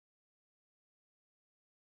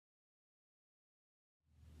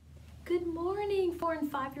Good morning, 4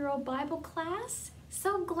 and 5-year-old Bible class.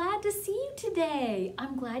 So glad to see you today.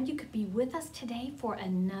 I'm glad you could be with us today for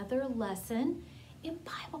another lesson in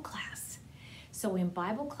Bible class. So in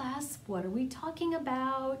Bible class, what are we talking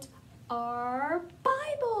about? Our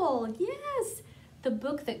Bible. Yes, the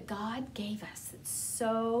book that God gave us. It's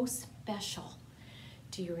so special.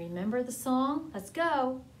 Do you remember the song? Let's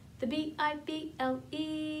go. The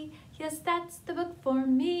B-I-B-L-E. Yes, that's the book for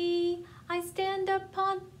me. I stand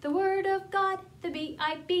upon the Word of God, the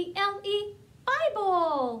B-I-B-L-E,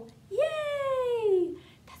 Bible. Yay!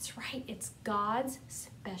 That's right, it's God's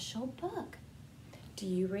special book. Do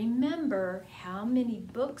you remember how many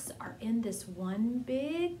books are in this one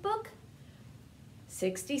big book?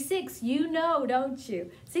 66, you know, don't you?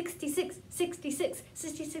 66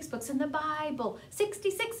 books in the Bible.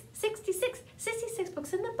 66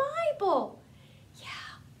 books in the Bible.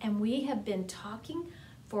 Yeah, and we have been talking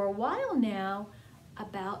for a while now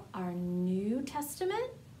about our New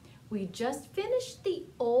Testament. We just finished the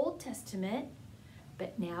Old Testament,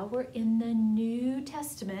 but now we're in the New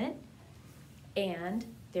Testament. And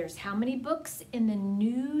there's how many books in the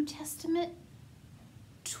New Testament?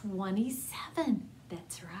 27.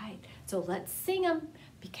 That's right. So let's sing them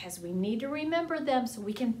because we need to remember them so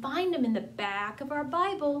we can find them in the back of our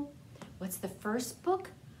Bible. What's the first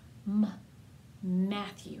book?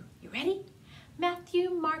 Matthew. You ready?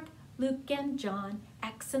 Matthew, Mark, Luke, and John,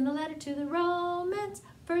 Acts and the letter to the Romans,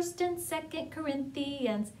 1st and 2nd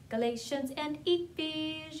Corinthians, Galatians and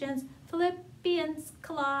Ephesians, Philippians,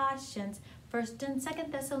 Colossians, 1st and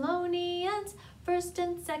 2nd Thessalonians, 1st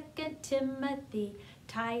and 2nd Timothy,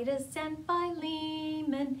 Titus and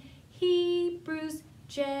Philemon, Hebrews,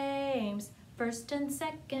 James, 1st and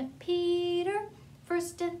 2nd Peter,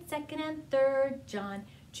 1st and 2nd and 3rd John,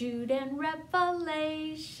 Jude and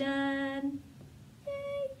Revelation.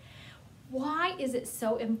 Yay! Why is it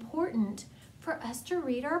so important for us to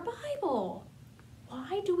read our Bible?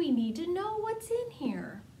 Why do we need to know what's in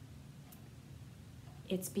here?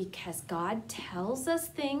 It's because God tells us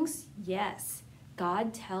things. Yes,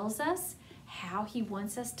 God tells us how He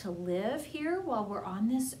wants us to live here while we're on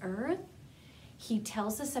this earth. He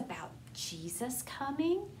tells us about Jesus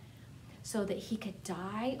coming so that He could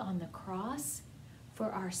die on the cross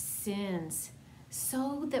for our sins,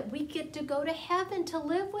 so that we get to go to heaven to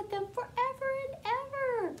live with Him forever and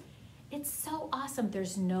ever. It's so awesome.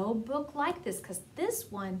 There's no book like this because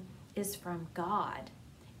this one is from God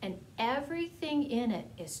and everything in it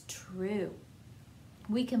is true.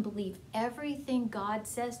 We can believe everything God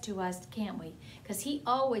says to us, can't we? Because He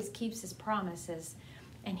always keeps His promises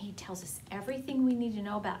and He tells us everything we need to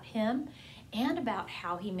know about Him and about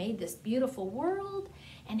how He made this beautiful world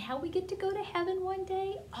and how we get to go to heaven one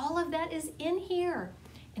day. All of that is in here.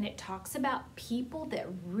 And it talks about people that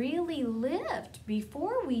really lived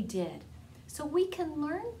before we did. So we can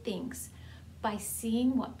learn things by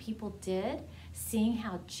seeing what people did, seeing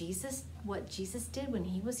what Jesus did when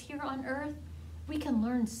He was here on earth. We can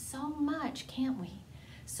learn so much, can't we?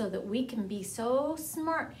 So that we can be so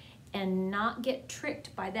smart and not get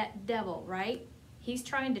tricked by that devil, right? He's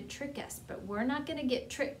trying to trick us, but we're not going to get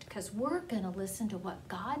tricked because we're going to listen to what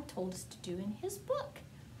God told us to do in His book.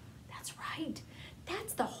 That's right.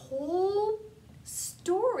 That's the whole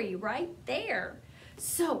story right there.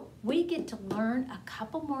 So we get to learn a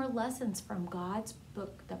couple more lessons from God's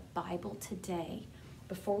book, the Bible, today.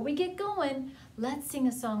 Before we get going, let's sing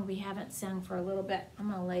a song we haven't sung for a little bit. I'm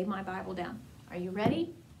going to lay my Bible down. Are you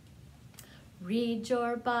ready? Read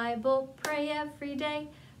your Bible, pray every day,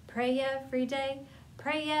 pray every day,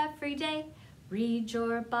 pray every day. Read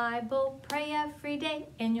your Bible, pray every day,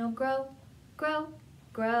 and you'll grow, grow,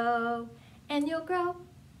 grow. And you'll grow,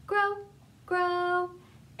 grow, grow.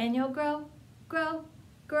 And you'll grow, grow,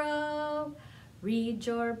 grow. Read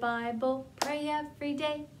your Bible, pray every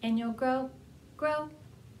day, and you'll grow, grow,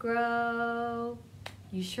 grow.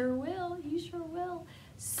 You sure will, you sure will.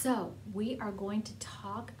 So we are going to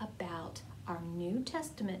talk about our New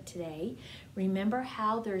Testament today. Remember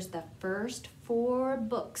how there's the first 4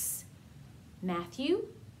 books: Matthew,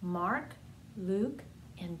 Mark, Luke,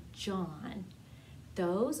 and John.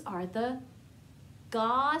 Those are the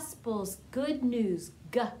Gospels. Good news.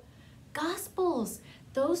 Gospels.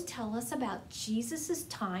 Those tell us about Jesus'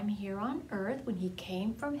 time here on earth when He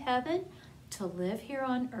came from heaven to live here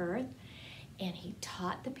on earth, and He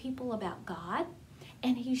taught the people about God,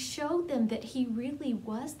 and He showed them that He really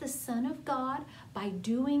was the Son of God by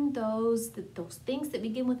doing those things that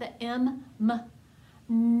begin with a M.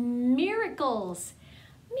 Miracles.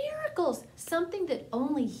 Miracles. Something that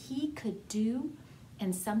only He could do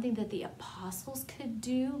and something that the apostles could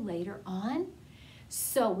do later on.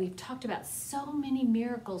 So we've talked about so many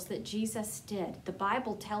miracles that Jesus did. The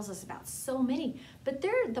Bible tells us about so many, but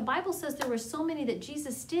the Bible says there were so many that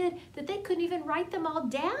Jesus did that they couldn't even write them all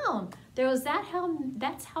down.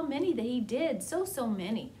 That's how many that he did, so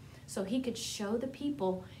many. So he could show the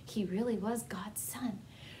people he really was God's son.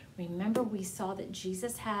 Remember, we saw that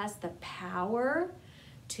Jesus has the power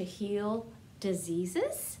to heal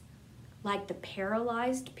diseases, like the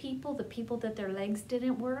paralyzed people, the people that their legs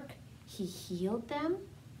didn't work. He healed them.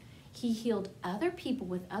 He healed other people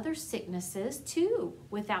with other sicknesses too,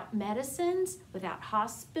 without medicines, without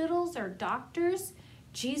hospitals or doctors.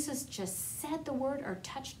 Jesus just said the word or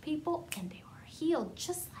touched people and they were healed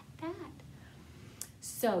just like that.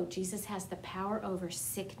 So Jesus has the power over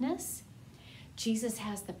sickness. Jesus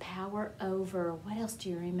has the power over, what else do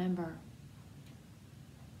you remember?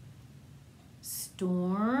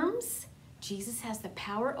 Storms. Jesus has the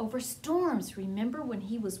power over storms. Remember when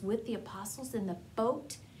he was with the apostles in the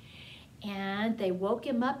boat and they woke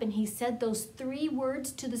him up and he said those 3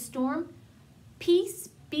 words to the storm, peace,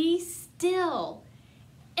 be still.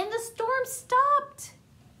 And the storm stopped,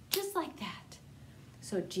 just like that.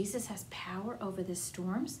 So Jesus has power over the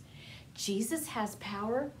storms. Jesus has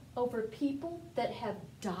power over people that have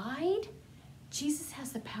died. Jesus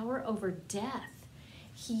has the power over death.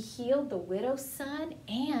 He healed the widow's son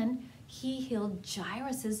and he healed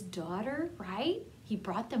Jairus' daughter, right? He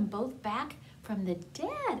brought them both back from the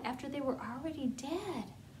dead after they were already dead.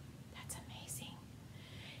 That's amazing.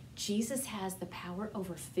 Jesus has the power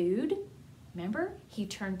over food. Remember, he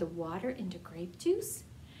turned the water into grape juice.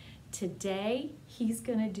 Today, he's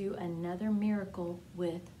going to do another miracle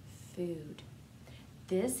with food.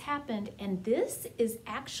 This happened, and this is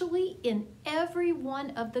actually in every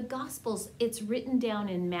one of the Gospels. It's written down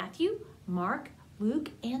in Matthew, Mark,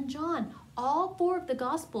 Luke, and John. All 4 of the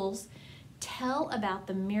Gospels tell about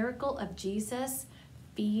the miracle of Jesus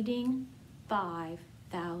feeding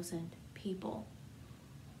 5,000 people.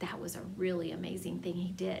 That was a really amazing thing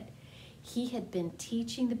he did. He had been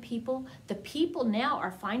teaching the people. The people now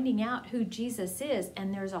are finding out who Jesus is,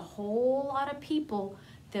 and there's a whole lot of people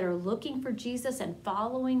that are looking for Jesus and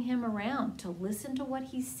following him around to listen to what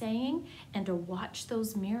he's saying and to watch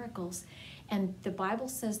those miracles. And the Bible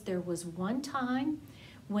says there was one time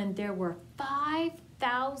when there were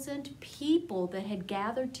 5,000 people that had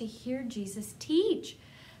gathered to hear Jesus teach.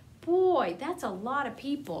 Boy, that's a lot of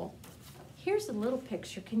people. Here's a little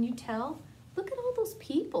picture. Can you tell? Look at all those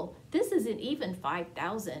people. This isn't even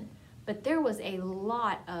 5,000, but there was a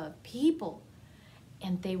lot of people.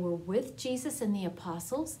 And they were with Jesus and the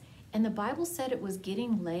apostles, and the Bible said it was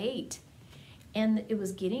getting late, and it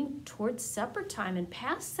was getting towards supper time and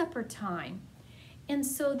past supper time. And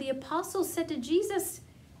so the apostles said to Jesus,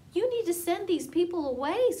 you need to send these people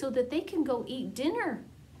away so that they can go eat dinner.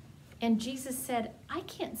 And Jesus said, I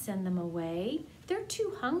can't send them away. They're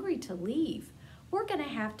too hungry to leave. We're going to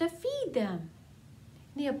have to feed them.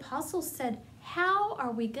 And the apostles said, how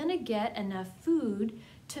are we going to get enough food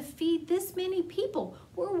to feed this many people?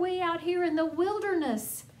 We're way out here in the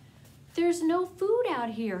wilderness. There's no food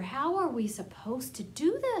out here. How are we supposed to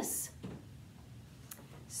do this?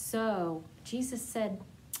 So Jesus said,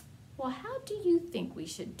 well, how do you think we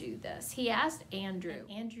should do this? He asked Andrew.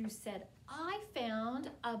 Andrew said, I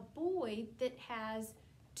found a boy that has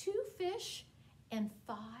 2 fish and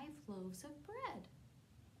 5 loaves of bread.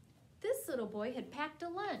 This little boy had packed a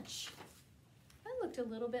lunch. It looked a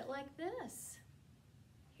little bit like this.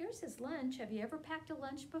 Here's his lunch. Have you ever packed a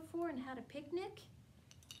lunch before and had a picnic?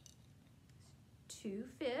 2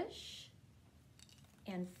 fish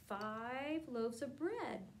and 5 loaves of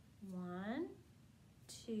bread. 1,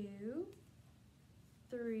 2,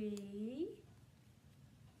 3,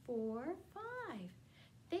 4, 5.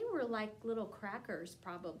 They were like little crackers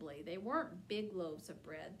probably. They weren't big loaves of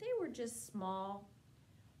bread. They were just small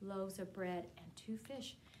loaves of bread and 2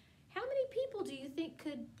 fish. How many people do you think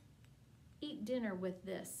could eat dinner with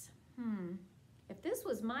this? If this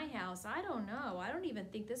was my house, I don't know. I don't even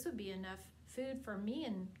think this would be enough food for me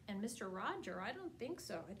and Mr. Roger. I don't think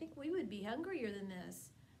so. I think we would be hungrier than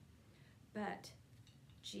this. But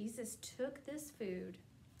Jesus took this food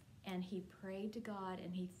and he prayed to God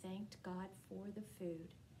and he thanked God for the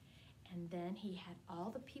food. And then he had all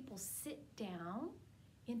the people sit down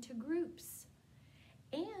into groups.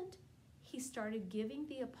 And he started giving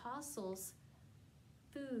the apostles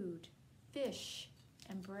food, fish,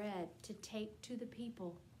 and bread to take to the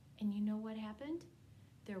people. And you know what happened?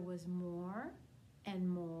 There was more and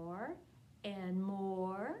more and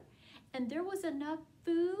more. And there was enough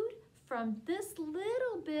food from this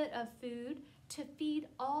little bit of food to feed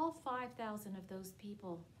all 5,000 of those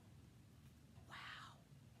people. Wow.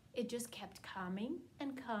 It just kept coming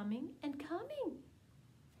and coming and coming.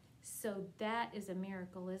 So that is a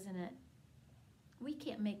miracle, isn't it? We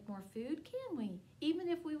can't make more food, can we? Even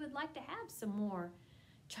if we would like to have some more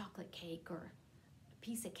chocolate cake or a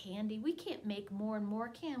piece of candy, we can't make more and more,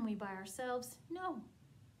 can we, by ourselves? No,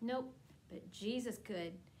 nope. But Jesus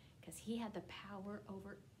could, because he had the power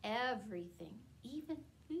over everything, even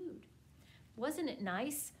food. Wasn't it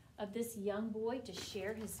nice of this young boy to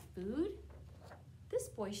share his food? This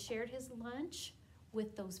boy shared his lunch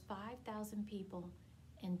with those 5,000 people,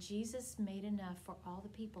 and Jesus made enough for all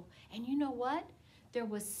the people. And you know what? There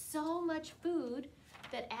was so much food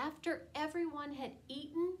that after everyone had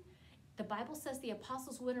eaten, the Bible says the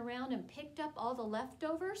apostles went around and picked up all the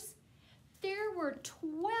leftovers. There were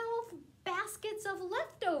 12 baskets of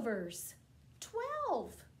leftovers.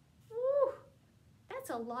 12. Woo! That's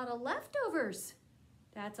a lot of leftovers.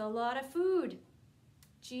 That's a lot of food.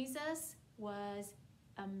 Jesus was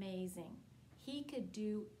amazing. He could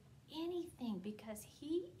do anything because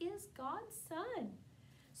he is God's son.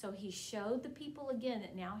 So he showed the people again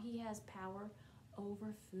that now he has power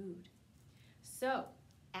over food. So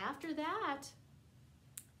after that,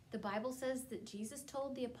 the Bible says that Jesus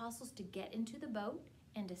told the apostles to get into the boat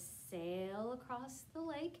and to sail across the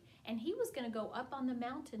lake, and he was going to go up on the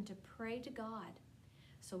mountain to pray to God.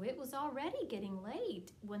 So it was already getting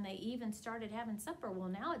late when they even started having supper. Well,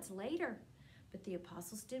 now it's later. But the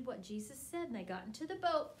apostles did what Jesus said, and they got into the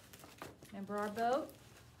boat. Remember our boat?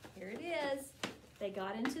 Here it is. They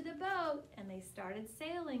got into the boat, and they started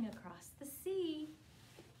sailing across the sea.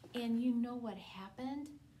 And you know what happened?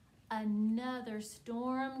 Another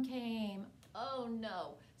storm came. Oh,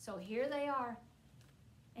 no. So here they are.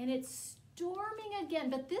 And it's storming again.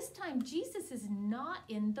 But this time, Jesus is not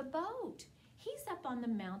in the boat. He's up on the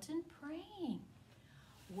mountain praying.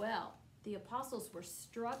 Well, the apostles were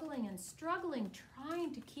struggling and struggling,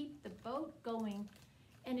 trying to keep the boat going.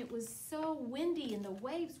 And it was so windy and the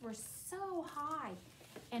waves were so high.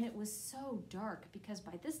 And it was so dark because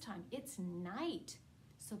by this time it's night.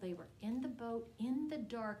 So they were in the boat, in the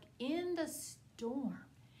dark, in the storm.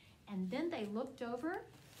 And then they looked over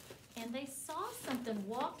and they saw something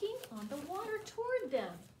walking on the water toward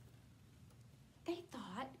them. They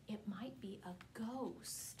thought it might be a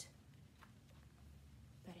ghost.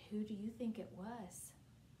 But who do you think it was?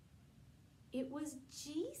 It was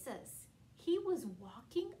Jesus. He was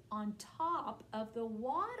walking on top of the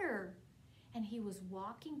water, and he was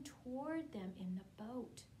walking toward them in the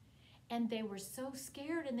boat. And they were so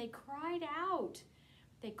scared, and they cried out.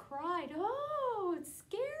 They cried, "Oh, it's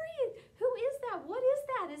scary. Who is that? What is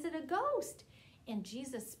that? Is it a ghost?" And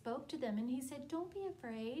Jesus spoke to them, and he said, "Don't be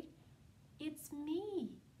afraid. It's me."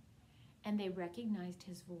 And they recognized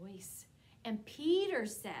his voice. And Peter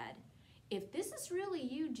said, "If this is really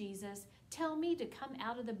you, Jesus, tell me to come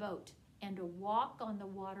out of the boat and to walk on the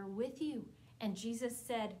water with you." And Jesus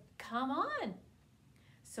said, "Come on."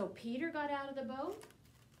 So Peter got out of the boat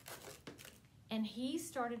and he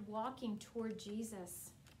started walking toward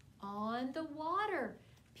Jesus on the water.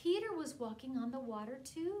 Peter was walking on the water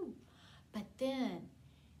too. But then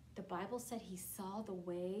the Bible said he saw the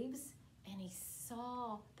waves and he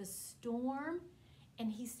saw the storm.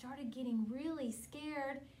 And he started getting really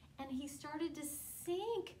scared and he started to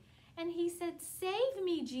sink. And he said, "Save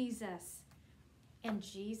me, Jesus." And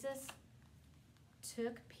Jesus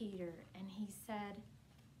took Peter and he said,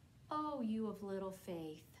 "Oh, you of little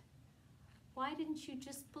faith, why didn't you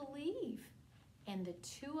just believe?" And the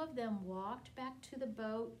two of them walked back to the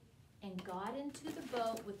boat and got into the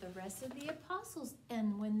boat with the rest of the apostles.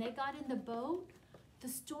 And when they got in the boat, the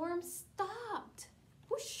storm stopped.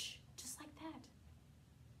 Whoosh, just like that.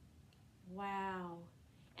 Wow.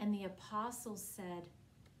 And the apostles said,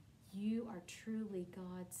 "You are truly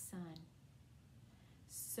God's son."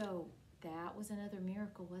 So that was another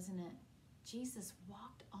miracle, wasn't it? Jesus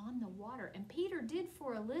walked on the water. And Peter did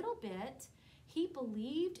for a little bit. He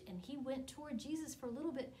believed and he went toward Jesus for a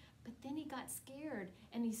little bit, but then he got scared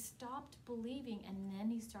and he stopped believing and then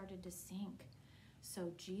he started to sink.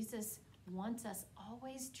 So Jesus wants us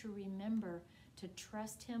always to remember to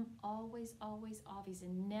trust him always, always, always,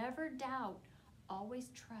 and never doubt. Always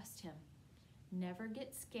trust him. Never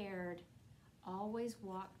get scared. Always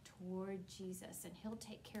walk toward Jesus, and he'll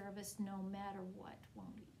take care of us no matter what,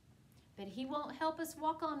 won't he? But he won't help us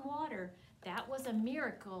walk on water. That was a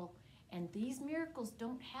miracle, and these miracles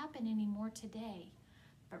don't happen anymore today.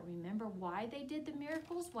 But remember why they did the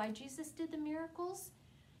miracles, why Jesus did the miracles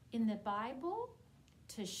in the Bible?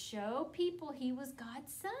 To show people he was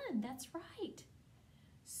God's son. That's right.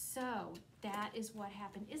 So that is what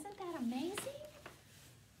happened. Isn't that amazing?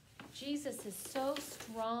 Jesus is so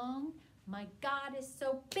strong. My God is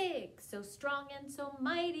so big. so strong and so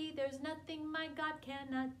mighty, there's nothing my God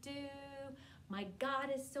cannot do. My God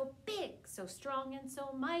is so big, so strong and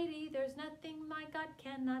so mighty, there's nothing my God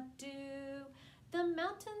cannot do. The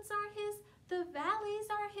mountains are his, the valleys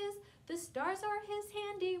are his, the stars are his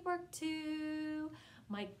handiwork too.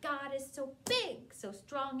 My God is so big, so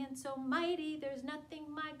strong and so mighty, there's nothing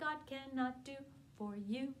my God cannot do for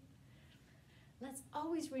you. Let's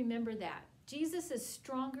always remember that. Jesus is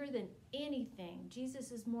stronger than anything.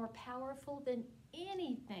 Jesus is more powerful than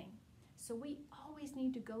anything. So we always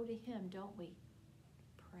need to go to him, don't we?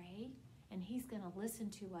 Pray, and he's going to listen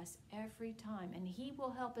to us every time, and he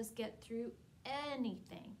will help us get through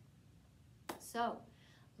anything. So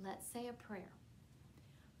let's say a prayer.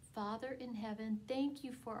 Father in heaven, thank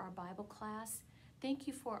you for our Bible class. Thank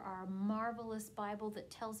you for our marvelous Bible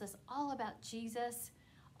that tells us all about Jesus,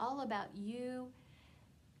 all about you.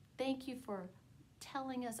 Thank you for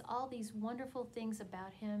telling us all these wonderful things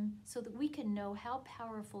about him so that we can know how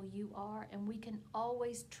powerful you are and we can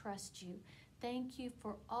always trust you. Thank you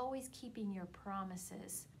for always keeping your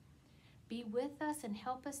promises. Be with us and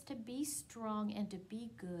help us to be strong and to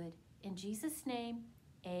be good. In Jesus' name,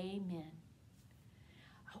 amen.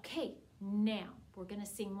 Okay, now we're going to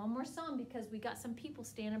sing one more song because we got some people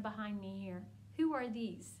standing behind me here. Who are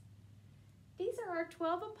these? These are our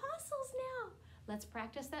 12 apostles now. Let's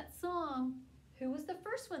practice that song. Who was the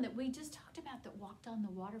first one that we just talked about that walked on the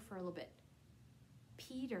water for a little bit?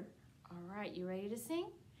 Peter. All right, you ready to sing?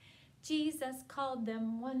 Jesus called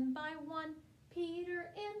them one by one, Peter,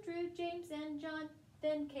 Andrew, James, and John.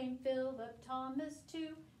 Then came Philip, Thomas too,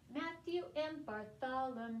 Matthew and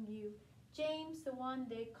Bartholomew, James, the one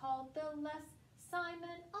they called the less,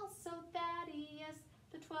 Simon, also Thaddeus,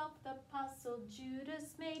 the 12th apostle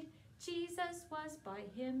Judas made. Jesus was by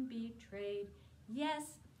him betrayed. Yes,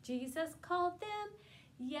 Jesus called them.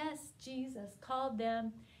 Yes, Jesus called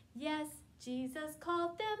them. Yes, Jesus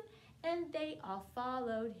called them, and they all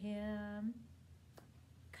followed him.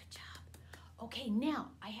 Good job. Okay, now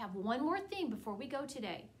I have one more thing before we go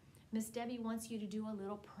today. Miss Debbie wants you to do a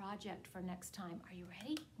little project for next time. Are you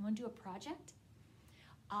ready? You want to do a project?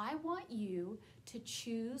 I want you to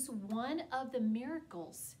choose one of the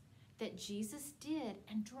miracles that Jesus did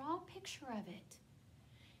and draw a picture of it.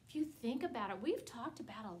 If you think about it, we've talked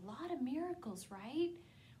about a lot of miracles, right?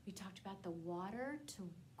 We talked about the water to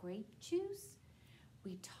grape juice.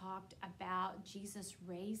 We talked about Jesus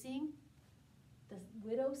raising the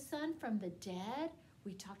widow's son from the dead.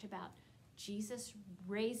 We talked about Jesus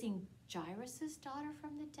raising Jairus' daughter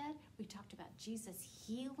from the dead. We talked about Jesus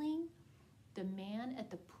healing the man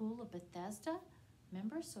at the pool of Bethesda.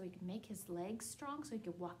 Remember, so he could make his legs strong so he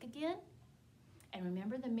could walk again. And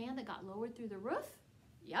remember the man that got lowered through the roof?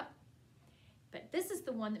 Yep. But this is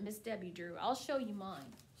the one that Miss Debbie drew. I'll show you mine.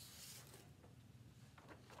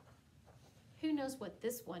 Who knows what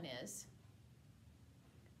this one is?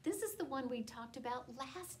 This is the one we talked about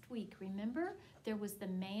last week, remember? There was the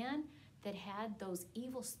man that had those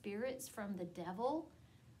evil spirits from the devil,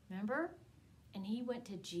 remember? And he went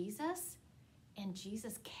to Jesus, and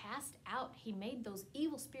Jesus cast out, he made those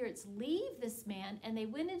evil spirits leave this man, and they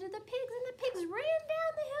went into the pigs, and the pigs ran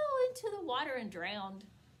down the hill into the water and drowned.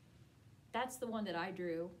 That's the one that I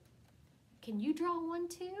drew. Can you draw one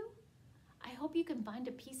too? I hope you can find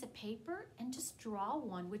a piece of paper and just draw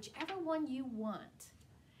one, whichever one you want.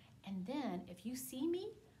 And then if you see me,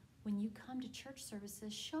 when you come to church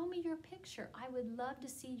services, show me your picture. I would love to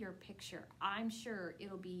see your picture. I'm sure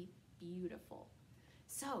it'll be beautiful.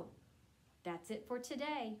 So that's it for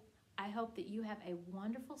today. I hope that you have a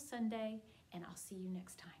wonderful Sunday, and I'll see you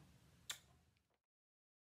next time.